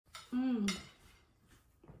Mm.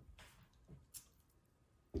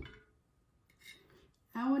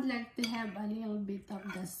 I would like to have a little bit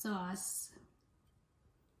of the sauce.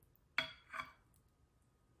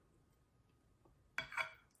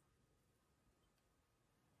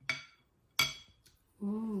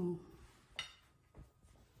 Ooh.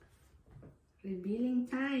 Revealing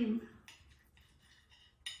time.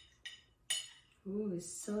 Ooh, it's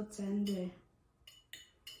so tender.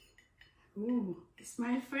 Ooh, it's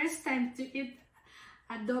my first time to eat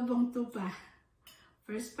adobong tupa.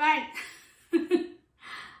 First bite.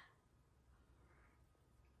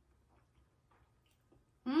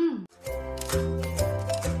 Mm.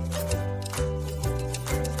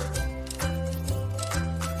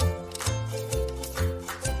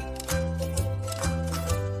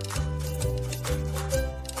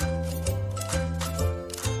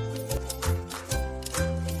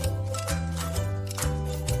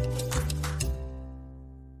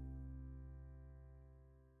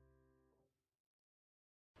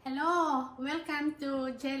 Hello, welcome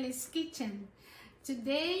to Jelly's Kitchen.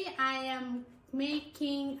 Today I am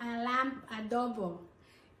making a lamb adobo.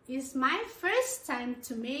 It's my first time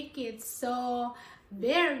to make it, so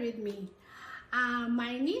bear with me.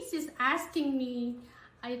 My niece is asking me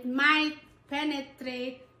it might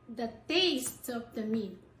penetrate the taste of the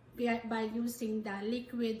meat by using the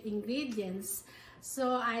liquid ingredients.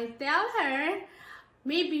 So I tell her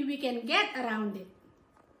maybe we can get around it.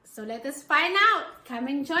 So let us find out. Come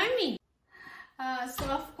and join me. So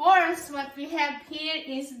of course, what we have here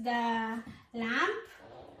is the lamb.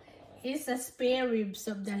 It's the spare ribs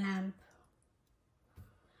of the lamb.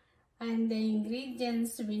 And the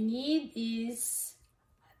ingredients we need is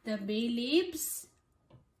the bay leaves,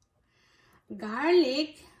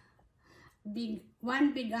 garlic,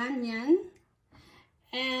 one big onion,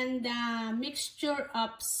 and a mixture of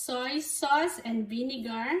soy sauce and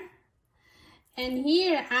vinegar. And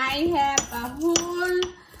here I have a whole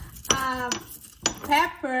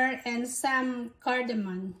pepper and some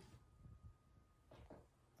cardamom.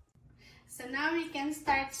 So now we can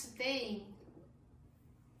start sauteing.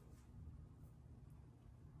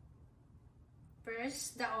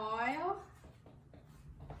 First the oil.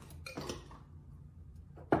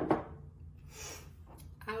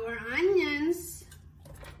 Our onions.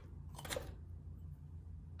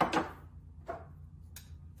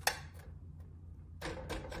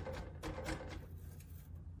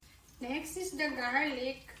 Next is the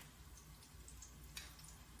garlic.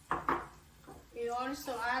 We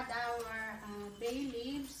also add our bay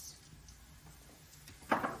leaves.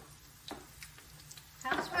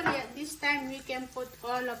 Actually, at this time, we can put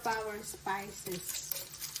all of our spices.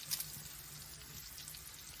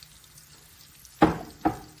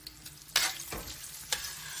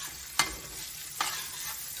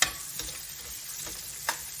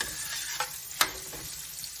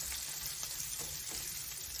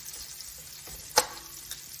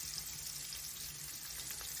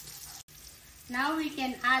 Now we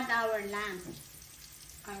can add our lamb,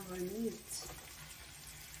 our meat.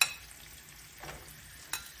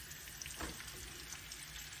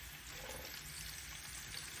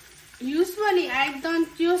 Usually I don't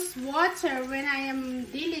use water when I am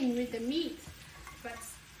dealing with the meat, but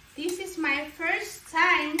this is my first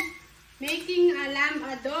time making a lamb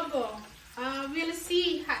adobo. We'll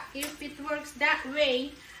see if it works that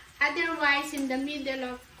way. Otherwise, in the middle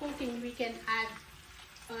of cooking, we can add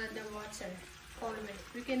the water.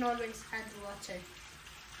 We can always add water.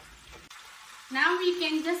 Now we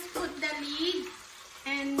can just put the lid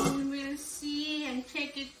and we'll see and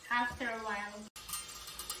check it after a while.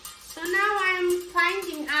 So now I'm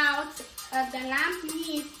finding out the lamb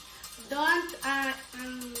meat don't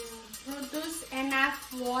produce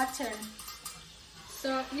enough water.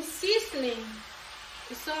 So it's sizzling.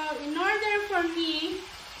 So in order for me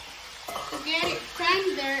to get it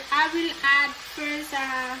tender, I will add first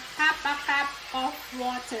half a cup of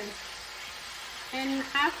water. And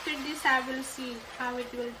after this, I will see how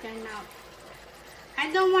it will turn out.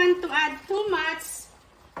 I don't want to add too much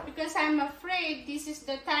because I'm afraid this is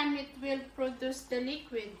the time it will produce the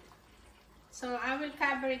liquid. So I will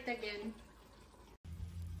cover it again.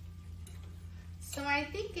 So I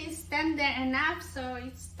think it's tender enough, so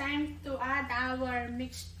it's time to add our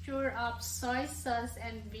mixture of soy sauce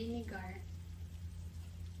and vinegar.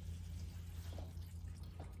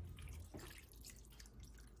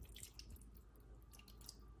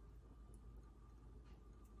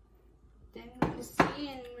 Then we'll see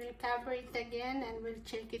and we'll cover it again and we'll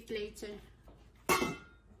check it later.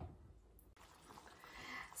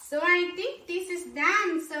 So I think this is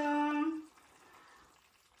done, so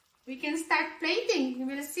we can start plating.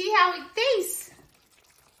 We'll see how it tastes.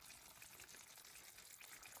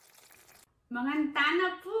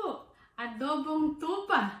 Mangantana po, adobong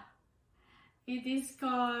tupa. It is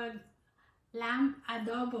called lamb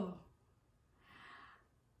adobo.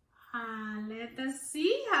 Let us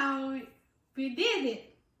see how we did it.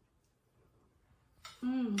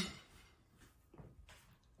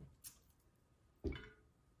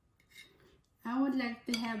 I would like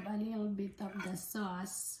to have a little bit of the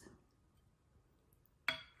sauce.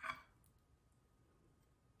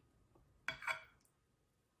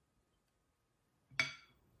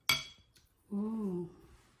 Ooh.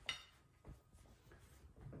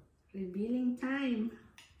 Revealing time.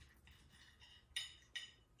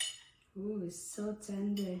 Ooh, it's so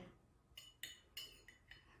tender.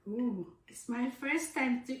 Ooh, it's my first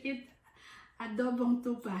time to eat adobong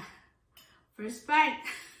tupa. First bite.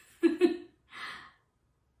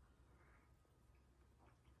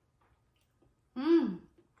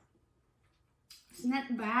 It's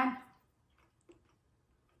not bad.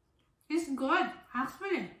 It's good,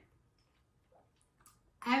 actually.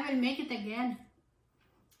 I will make it again.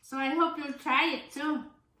 So I hope you'll try it too.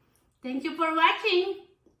 Thank you for watching.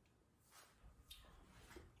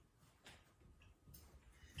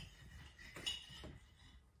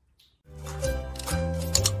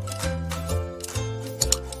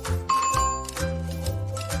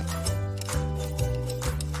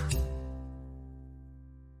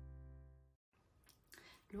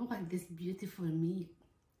 Look at this beautiful meat.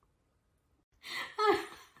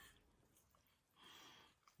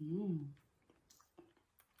 Yum,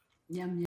 yum.